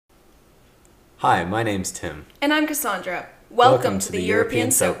Hi, my name's Tim. And I'm Cassandra. Welcome to the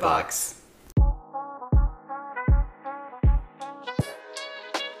European Soapbox.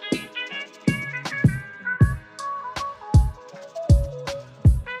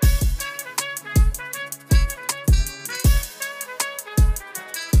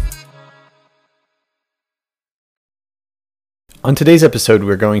 On today's episode,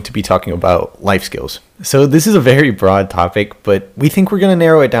 we're going to be talking about life skills. So this is a very broad topic, but we think we're going to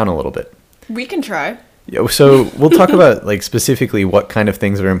narrow it down a little bit. We can try. So we'll talk about specifically what kind of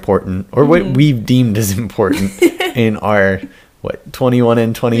things are important or what we've deemed as important in our 21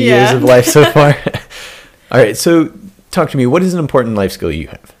 and 20 years of life so far. All right, so talk to me. What is an important life skill you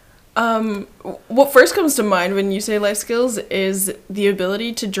have? What first comes to mind when you say life skills is the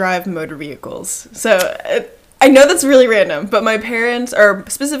ability to drive motor vehicles. So I know that's really random, but my parents, or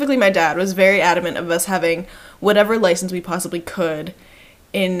specifically my dad, was very adamant of us having whatever license we possibly could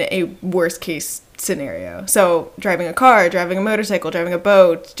in a worst case scenario. So driving a car, driving a motorcycle, driving a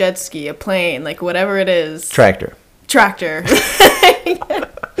boat, jet ski, a plane, like whatever it is. Tractor.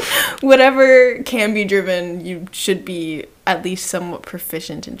 Whatever can be driven, you should be at least somewhat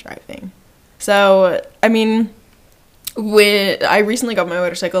proficient in driving. So, I mean, I recently got my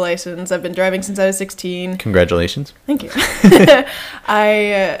motorcycle license. I've been driving since I was 16. Congratulations. Thank you.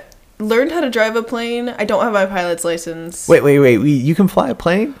 I learned how to drive a plane. I don't have my pilot's license. Wait. You can fly a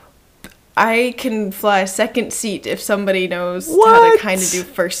plane? I can fly second seat if somebody knows how to kind of do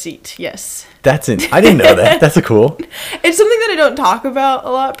first seat. Yes. I didn't know that. That's cool. It's something that I don't talk about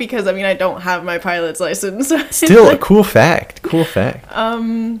a lot because, I mean, I don't have my pilot's license. Still a cool fact.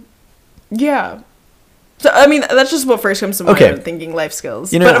 Yeah. So, I mean, that's just what first comes to mind when thinking life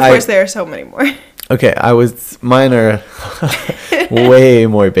skills. But, of course, there are so many more. Okay, mine are way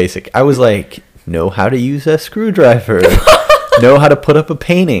more basic. I was like, know how to use a screwdriver, know how to put up a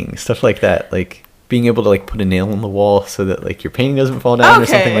painting, stuff like that. Like, being able to, like, put a nail in the wall so that, like, your painting doesn't fall down or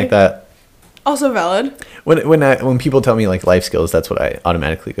something like that. Also valid. When people tell me, like, life skills, that's what I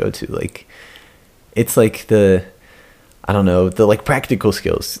automatically go to. Like, it's like the like practical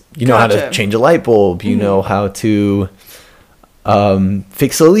skills. You know how to change a light bulb. You know how to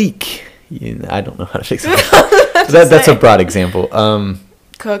fix a leak. I don't know how to fix a leak. That's a broad example.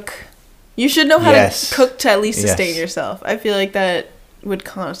 Cook. You should know how to cook to at least sustain yourself. I feel like that would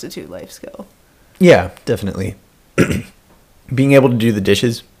constitute life skill. Yeah, definitely. Being able to do the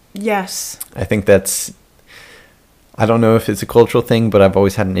dishes. Yes. I think I don't know if it's a cultural thing, but I've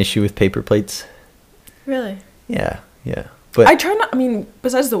always had an issue with paper plates. Really? Yeah. But I try not, I mean,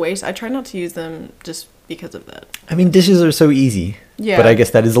 besides the waste, I try not to use them just because of that. I mean, dishes are so easy. Yeah. But I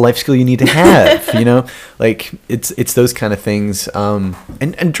guess that is a life skill you need to have, you know? Like, it's those kind of things.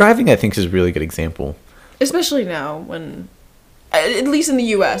 And driving, I think, is a really good example. Especially now when, at least in the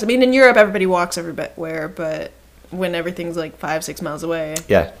U.S. I mean, in Europe, everybody walks everywhere, but when everything's like 5-6 miles away.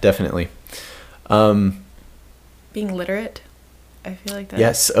 Yeah, definitely. Being literate. I feel like that.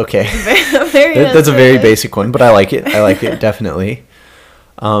 Yes, okay. That's a very basic one, but I like it. Definitely.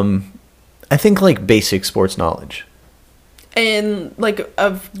 I think like basic sports knowledge. And like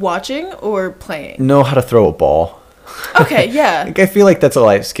of watching or playing? Know how to throw a ball. Okay, yeah. Like, I feel like that's a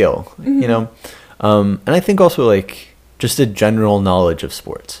life skill, you know? And I think also like just a general knowledge of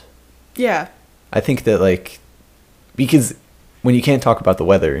sports. Yeah. I think that like, because when you can't talk about the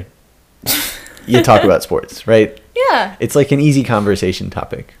weather, you talk about sports, right? Yeah. It's like an easy conversation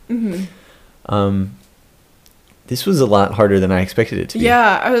topic. This was a lot harder than I expected it to be.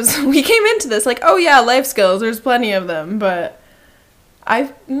 Yeah, we came into this like, oh yeah, life skills, there's plenty of them, but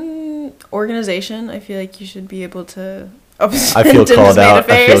organization, I feel like you should be able to... I feel called out.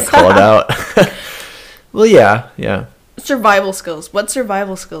 Well, yeah. Survival skills. What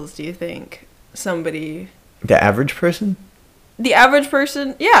survival skills do you think somebody... The average person? The average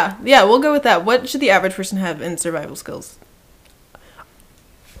person? Yeah, we'll go with that. What should the average person have in survival skills?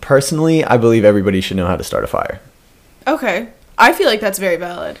 Personally, I believe everybody should know how to start a fire. Okay. I feel like that's very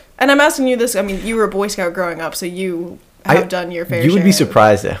valid. And I'm asking you this, I mean, you were a Boy Scout growing up, so you have done your fair share. You would be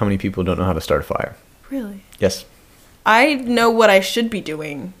surprised at how many people don't know how to start a fire. Really? Yes. I know what I should be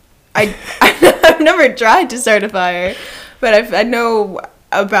doing. I've never tried to start a fire, but I know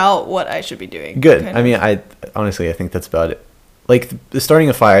about what I should be doing. Good. I mean, I think that's about it. Like, starting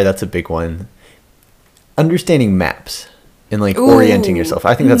a fire, that's a big one. Understanding maps and, like, orienting yourself.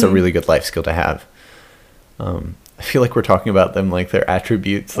 I think that's a really good life skill to have. I feel like we're talking about them like their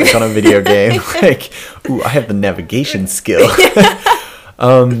attributes, like on a video game. Like, I have the navigation skill.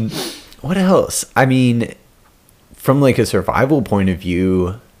 What else? I mean, from, like, a survival point of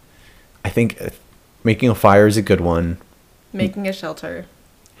view, I think making a fire is a good one. Making a shelter.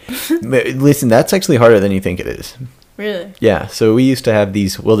 Listen, that's actually harder than you think it is. Really? Yeah, so we used to have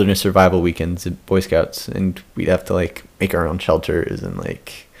these wilderness survival weekends at Boy Scouts, and we'd have to like make our own shelters and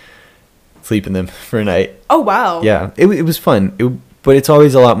like sleep in them for a night. Oh wow. Yeah, it was fun. But it's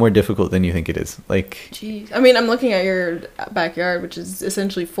always a lot more difficult than you think it is. Like, jeez. I mean, I'm looking at your backyard, which is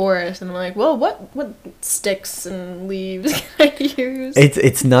essentially forest, and I'm like, well, what sticks and leaves can I use?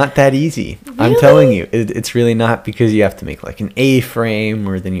 it's not that easy. Really? I'm telling you, it's really not, because you have to make like an A-frame,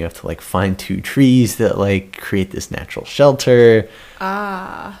 or then you have to like find 2 trees that like create this natural shelter.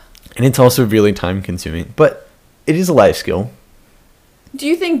 Ah. And it's also really time consuming, but it is a life skill. Do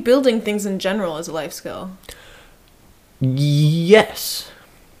you think building things in general is a life skill? Yes.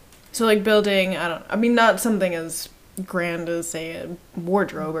 So like building, I mean, not something as grand as, say, a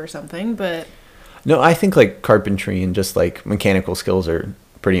wardrobe or something, but... No, I think like carpentry and just like mechanical skills are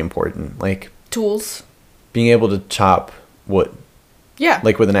pretty important. Like tools. being able to chop wood. Yeah.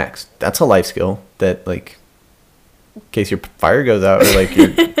 Like with an axe. That's a life skill that like, in case your fire goes out, or like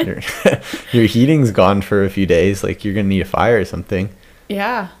your heating's gone for a few days, like you're going to need a fire or something.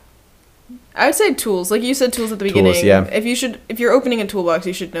 Yeah. I would say tools. Like you said, tools at the Tools, beginning. yeah. If you're opening a toolbox,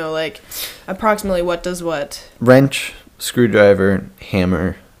 you should know like approximately what does what. Wrench, screwdriver,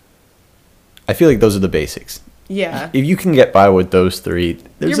 hammer. I feel like those are the basics. Yeah. If you can get by with those 3,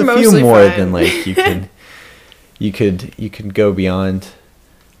 there's You're a few mostly more fine. than like you could go beyond.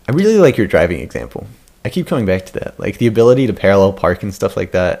 I really like your driving example. I keep coming back to that. Like the ability to parallel park and stuff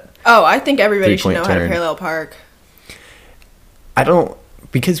like that. Oh, I think everybody should 3-point know how to turn. parallel park. I don't,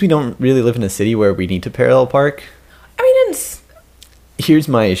 because we don't really live in a city where we need to parallel park. I mean, it's... Here's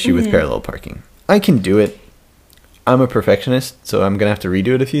my issue with parallel parking. I can do it. I'm a perfectionist, so I'm going to have to redo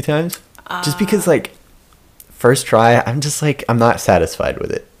it a few times. Just because, like, first try, I'm just, like, I'm not satisfied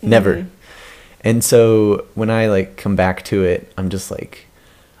with it. Never. And so when I, like, come back to it, I'm just like,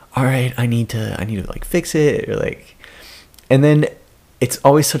 all right, I need to, like, fix it. Or, like, and then it's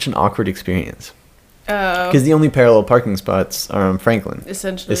always such an awkward experience. Because the only parallel parking spots are on Franklin.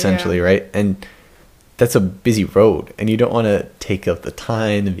 Essentially, yeah. right? And that's a busy road, and you don't want to take up the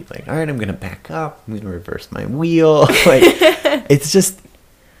time and be like, all right, I'm going to back up. I'm going to reverse my wheel. Like, it's just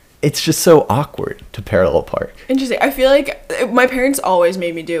so awkward to parallel park. Interesting. I feel like my parents always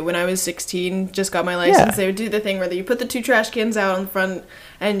made me do it. When I was 16, just got my license, Yeah. they would do the thing where you put the 2 trash cans out in front,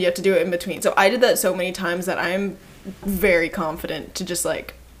 and you have to do it in between. So I did that so many times that I'm very confident to just,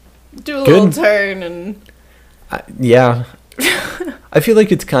 like, do a little turn and... Yeah. I feel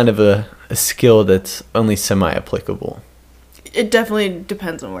like it's kind of a skill that's only semi-applicable. It definitely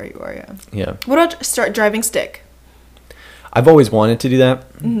depends on where you are, yeah. Yeah. What about start driving stick? I've always wanted to do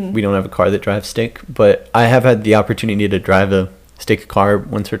that. We don't have a car that drives stick, but I have had the opportunity to drive a stick car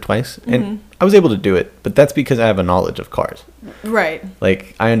once or twice, and I was able to do it, but that's because I have a knowledge of cars. Right.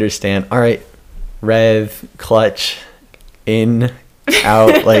 Like, I understand, all right, rev, clutch, in,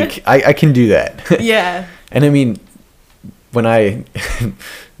 out, like, I can do that. Yeah. And I mean, when I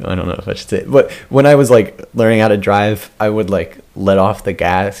don't know if I should say it, but when I was like learning how to drive, I would like let off the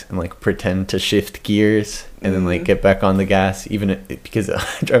gas and like pretend to shift gears and then like get back on the gas, because I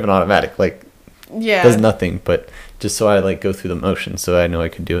drive an automatic, like, Yeah. does nothing, but just so I like go through the motion so I know I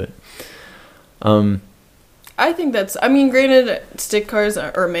can do it. I think that's... I mean, granted, stick cars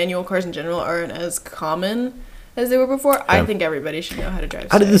or manual cars in general aren't as common as they were before. Yeah. I think everybody should know how to drive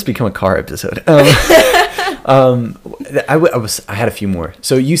stick. How did this become a car episode? I had a few more.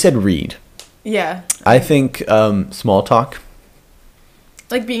 So you said read. Yeah. I think small talk.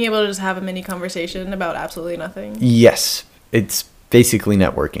 Like being able to just have a mini conversation about absolutely nothing. Yes. It's basically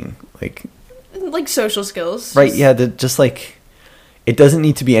networking. Like social skills. Right, yeah, just like, it doesn't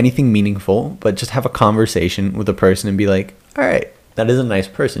need to be anything meaningful, but just have a conversation with a person and be like, all right, that is a nice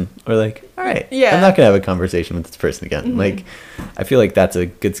person. Or like, all right, yeah. I'm not going to have a conversation with this person again. Like, I feel like that's a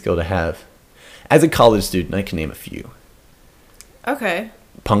good skill to have. As a college student, I can name a few. Okay.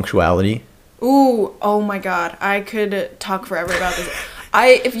 Punctuality. Ooh, oh my god. I could talk forever about this.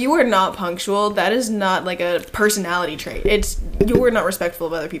 If you are not punctual, that is not like a personality trait. You are not respectful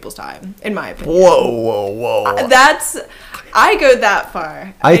of other people's time, in my opinion. Whoa. I go that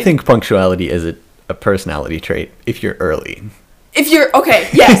far. I think punctuality is a personality trait if you're early. If you're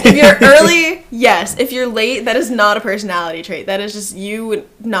early, yes. If you're late, that is not a personality trait. That is just you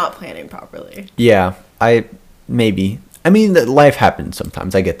not planning properly. Yeah, maybe. I mean, life happens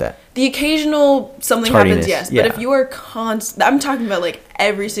sometimes. I get that. The occasional something Tardiness, happens, yes. yeah. But if you are I'm talking about like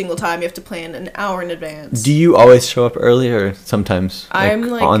every single time you have to plan an hour in advance. Do you always show up early or sometimes I'm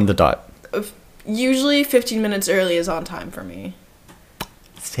like on the dot? Usually 15 minutes early is on time for me.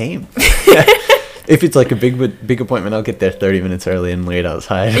 Same. If it's like a big appointment, I'll get there 30 minutes early and wait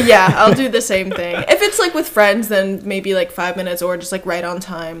outside. Yeah, I'll do the same thing. If it's like with friends, then maybe like 5 minutes or just like right on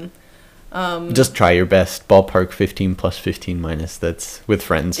time. Just try your best. Ballpark 15 plus 15 minus. That's with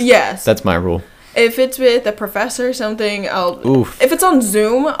friends. Yes. That's my rule. If it's with a professor or something, if it's on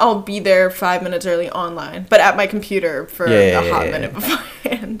Zoom, I'll be there 5 minutes early online, but at my computer for a hot minute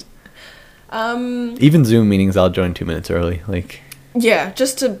beforehand. Even Zoom meetings, I'll join 2 minutes early. Like, yeah,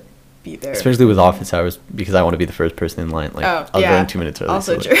 just to be there. Especially with office hours, because I want to be the first person in line. Like, I'll join 2 minutes early.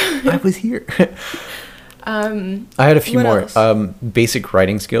 Also so true. like, I was here. I had a few more basic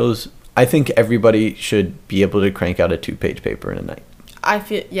writing skills. I think everybody should be able to crank out a 2-page paper in a night. I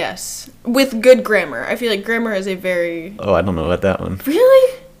feel, yes. With good grammar. I feel like grammar is a very... Oh, I don't know about that one.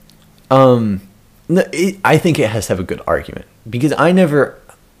 Really? No, I think it has to have a good argument. Because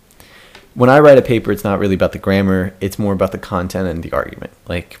when I write a paper, it's not really about the grammar. It's more about the content and the argument.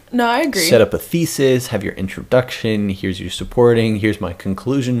 Like, no, I agree. Set up a thesis, have your introduction, here's your supporting, here's my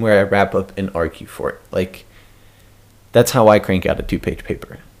conclusion where I wrap up and argue for it. Like, that's how I crank out a 2-page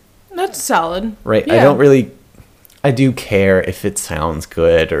paper. That's solid. Right? Yeah. I do care if it sounds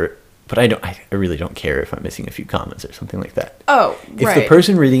good, but I really don't care if I'm missing a few commas or something like that. Oh, right. If the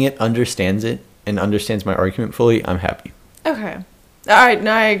person reading it understands it and understands my argument fully, I'm happy. Okay. All right.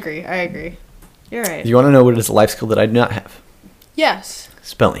 No, I agree. You're right. Do you want to know what is a life skill that I do not have? Yes.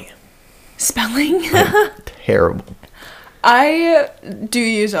 Spelling. Spelling? Terrible. I do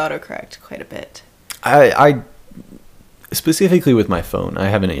use autocorrect quite a bit. I specifically with my phone, I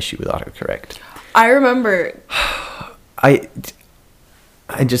have an issue with autocorrect. I remember... I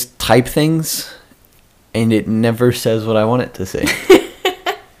just type things and it never says what I want it to say.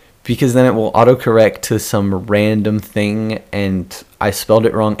 Because then it will autocorrect to some random thing and I spelled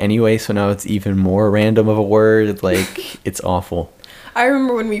it wrong anyway, so now it's even more random of a word. Like, it's awful. I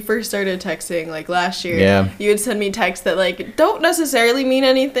remember when we first started texting, like last year, you would send me texts that like don't necessarily mean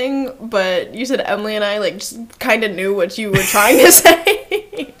anything, but you said Emily and I like just kind of knew what you were trying to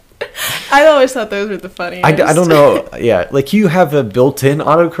say. I always thought those were the funniest. I don't know. Yeah, like you have a built-in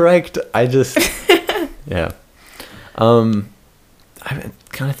autocorrect. I just, yeah. I'm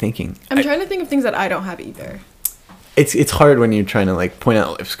kind of thinking. I'm trying to think of things that I don't have either. It's hard when you're trying to like point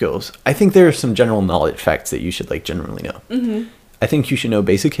out life skills. I think there are some general knowledge facts that you should like generally know. Mm-hmm. I think you should know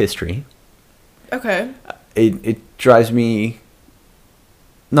basic history. Okay. It drives me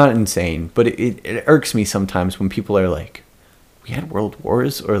not insane, but it irks me sometimes when people are like, we had world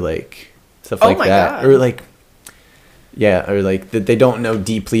wars or like stuff like that. God. Or like, yeah, or like that they don't know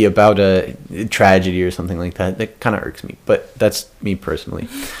deeply about a tragedy or something like that. That kind of irks me, but that's me personally.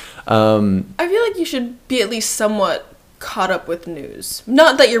 I feel like you should be at least somewhat caught up with news.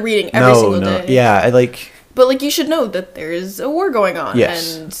 Not that you're reading every single day. Yeah, but like you should know that there is a war going on.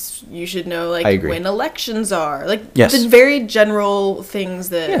 Yes. And you should know like when elections are. Like the very general things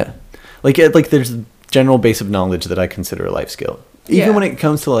that... Yeah. Like there's a general base of knowledge that I consider a life skill. Even when it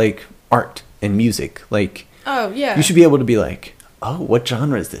comes to like art and music. Like, oh, yeah. You should be able to be like, oh, what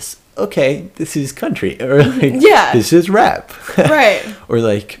genre is this? Okay, this is country. Or like, this is rap. Right. Or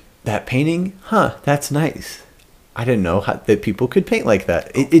like, that painting? Huh, that's nice. I didn't know that people could paint like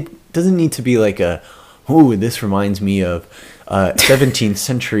that. It doesn't need to be like oh, this reminds me of 17th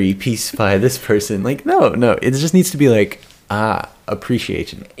century piece by this person. Like, no, it just needs to be like,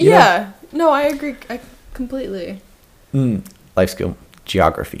 appreciation. You know? No, I agree completely. Life skill,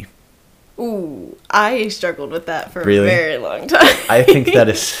 geography. Ooh, I struggled with that for a very long time. I think that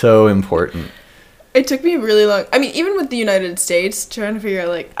is so important. It took me really long. I mean, even with the United States, trying to figure out,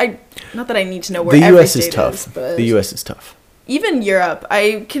 like, not that I need to know where every state is tough. But the U.S. is tough. Even Europe,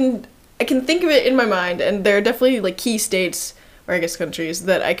 I can think of it in my mind, and there are definitely, like, key states, or I guess countries,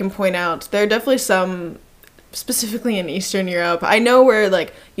 that I can point out. There are definitely some, specifically in Eastern Europe. I know where,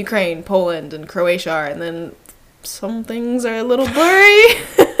 like, Ukraine, Poland, and Croatia are, and then some things are a little blurry.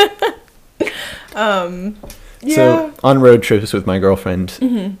 So, on road trips with my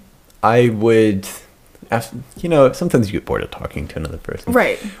girlfriend, I would, sometimes you get bored of talking to another person.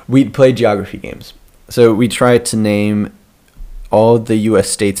 Right. We'd play geography games. So we try to name all the U.S.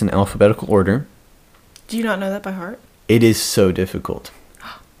 states in alphabetical order. Do you not know that by heart? It is so difficult.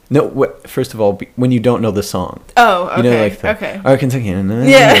 No, first of all, when you don't know the song. Oh, okay. You know, like Kentucky.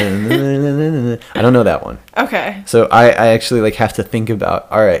 Yeah. I don't know that one. Okay. So I actually like have to think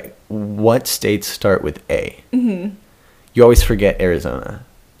about, all right, what states start with A? Mm-hmm. You always forget Arizona.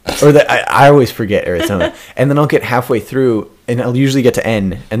 Or I always forget Arizona. And then I'll get halfway through, and I'll usually get to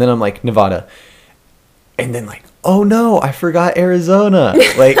N, and then I'm like, Nevada. And then like, oh no, I forgot Arizona.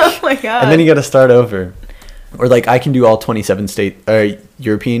 Like, oh my God. And then you got to start over. Or like I can do all 27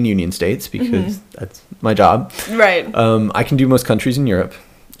 European Union states because that's my job. Right. I can do most countries in Europe,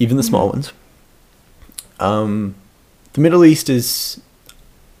 even the small ones. The Middle East is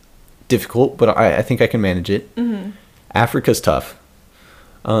difficult, but I think I can manage it. Africa's tough.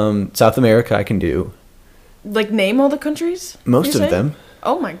 South America I can do. Like, name all the countries? Most of them.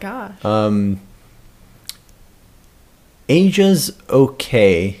 Oh my gosh. Asia's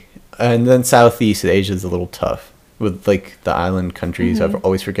okay. And then Southeast Asia's a little tough. With, like, the island countries. I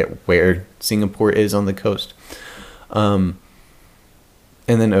always forget where Singapore is on the coast. And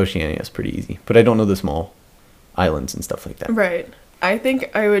then Oceania is pretty easy. But I don't know the small islands and stuff like that. Right. I think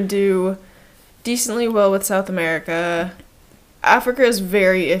I would do decently well with South America. Africa is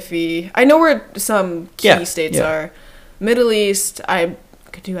very iffy. I know where some key states are. Middle East, I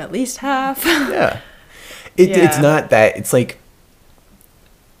could do at least half. It's not that. It's like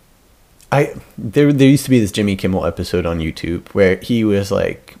there used to be this Jimmy Kimmel episode on YouTube where he was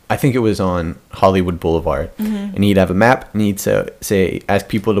like, I think it was on Hollywood Boulevard, and he'd have a map and he'd say ask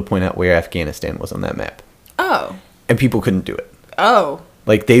people to point out where Afghanistan was on that map. Oh. And people couldn't do it. Oh.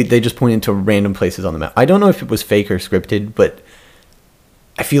 Like they just pointed to random places on the map. I don't know if it was fake or scripted, but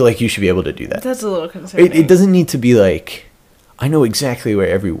I feel like you should be able to do that. That's a little concerning. It doesn't need to be like, I know exactly where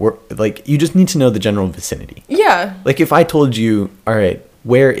every like, you just need to know the general vicinity. Yeah. Like if I told you, all right,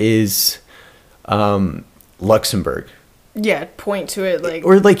 where is Luxembourg? Yeah, point to it like.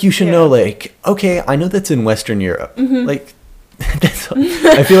 Or like you should know like, okay, I know that's in Western Europe. Like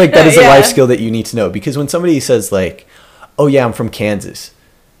I feel like that is a life skill that you need to know, because when somebody says like, oh yeah, I'm from Kansas,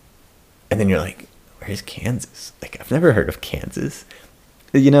 and then you're like, where's Kansas? Like I've never heard of Kansas.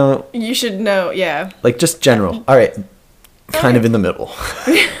 You know, you should know, like just general. All right, kind of in the middle.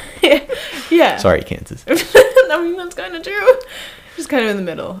 Yeah. Sorry, Kansas. I mean, that's kind of true. Just kind of in the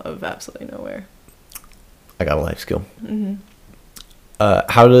middle of absolutely nowhere. I got a life skill.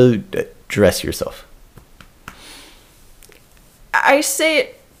 How to dress yourself. I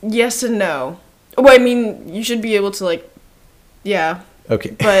say yes and no. Well, I mean, you should be able to like,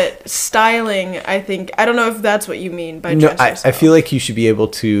 Okay. But styling, I think, I don't know if that's what you mean by dress yourself. I feel like you should be able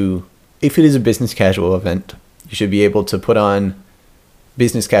to, if it is a business casual event, you should be able to put on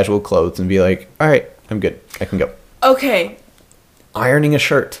business casual clothes and be like, all right, I'm good. I can go. Okay. Ironing a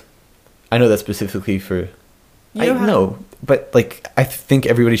shirt. I know that's specifically for, but like, I think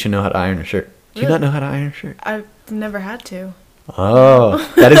everybody should know how to iron a shirt. Do you not know how to iron a shirt? I've never had to.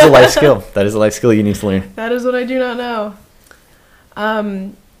 Oh, that is a life skill. That is a life skill you need to learn. That is what I do not know.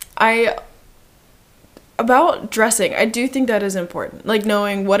 About dressing, I do think that is important. Like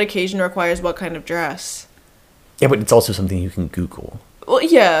knowing what occasion requires what kind of dress. Yeah, but it's also something you can Google. Well,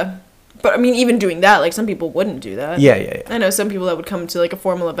 yeah. But I mean, even doing that, like some people wouldn't do that. Yeah. I know some people that would come to like a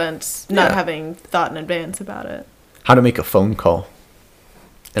formal event not having thought in advance about it. How to make a phone call.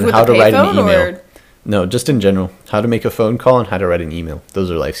 And with how to write an email. Or? No, just in general. How to make a phone call and how to write an email.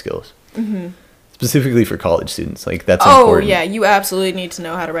 Those are life skills. Specifically for college students. Like, that's important. Oh, yeah. You absolutely need to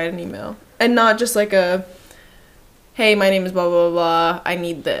know how to write an email. And not just like a, hey, my name is blah, blah, blah, I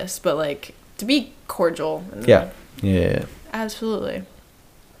need this. But, like, to be cordial. Yeah. Absolutely.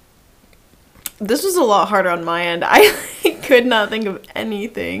 This was a lot harder on my end. I could not think of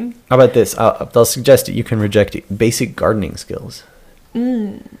anything. How about this? I'll suggest it. You can reject it. Basic gardening skills.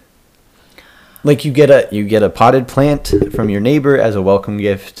 Like you get a potted plant from your neighbor as a welcome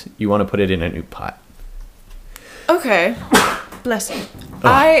gift. You want to put it in a new pot. Okay. Bless you.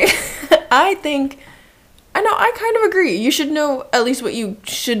 I think I kind of agree. You should know at least what you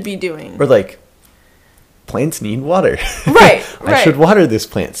should be doing. Or like, plants need water. Right. I should water this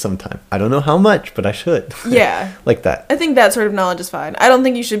plant sometime. I don't know how much, but I should. Yeah. Like that. I think that sort of knowledge is fine. I don't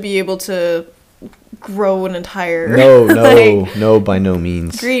think you should be able to grow an entire no, by no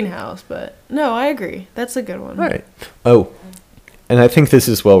means greenhouse, but no, I agree. That's a good one. All right. Oh, and I think this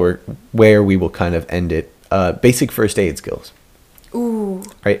is where we will kind of end it. Basic first aid skills. Ooh.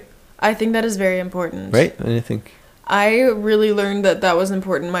 Right. I think that is very important. Right? And I think I really learned that was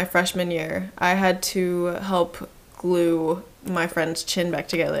important my freshman year. I had to help glue my friend's chin back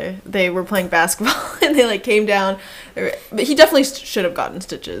together. They were playing basketball and they like came down. But he definitely should have gotten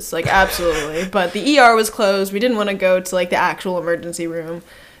stitches, like absolutely. But the ER was closed. We didn't want to go to like the actual emergency room.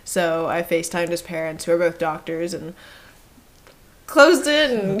 So I FaceTimed his parents, who are both doctors, and closed it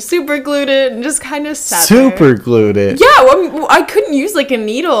and super glued it and just kind of sat super glued it. Yeah, well, I couldn't use like a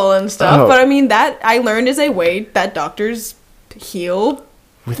needle and stuff, but I mean that I learned is a way that doctors heal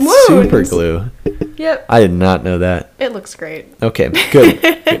with wounds. Super glue. Yep. I did not know that. It looks great. Okay,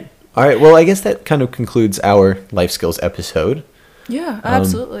 good. All right, well, I guess that kind of concludes our life skills episode. Yeah,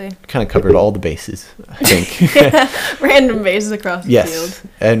 absolutely. Kind of covered all the bases, I think. Random bases across the Yes, field.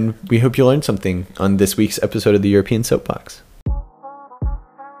 and we hope you learned something on this week's episode of the European Soapbox.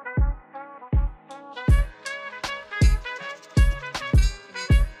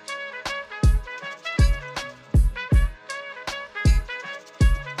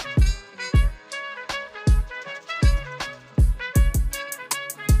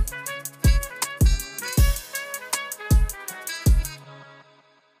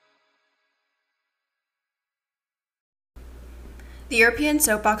 The European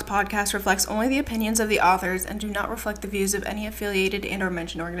Soapbox podcast reflects only the opinions of the authors and do not reflect the views of any affiliated and/or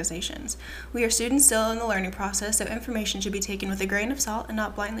mentioned organizations. We are students still in the learning process, so information should be taken with a grain of salt and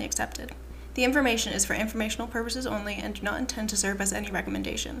not blindly accepted. The information is for informational purposes only and do not intend to serve as any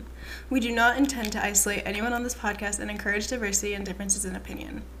recommendation. We do not intend to isolate anyone on this podcast and encourage diversity and differences in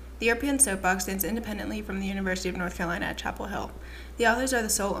opinion. The European Soapbox stands independently from the University of North Carolina at Chapel Hill. The authors are the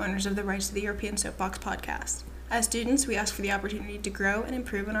sole owners of the rights to the European Soapbox podcast. As students, we ask for the opportunity to grow and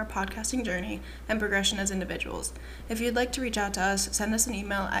improve in our podcasting journey and progression as individuals. If you'd like to reach out to us, send us an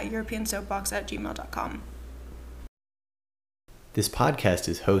email at europeansoapbox@gmail.com. This podcast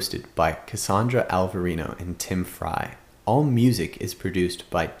is hosted by Cassandra Alvarino and Tim Fry. All music is produced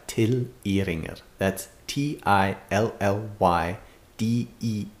by Till Ehringer. That's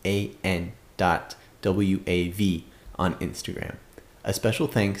TILLYDEAN.WAV on Instagram. A special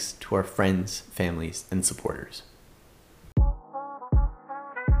thanks to our friends, families, and supporters.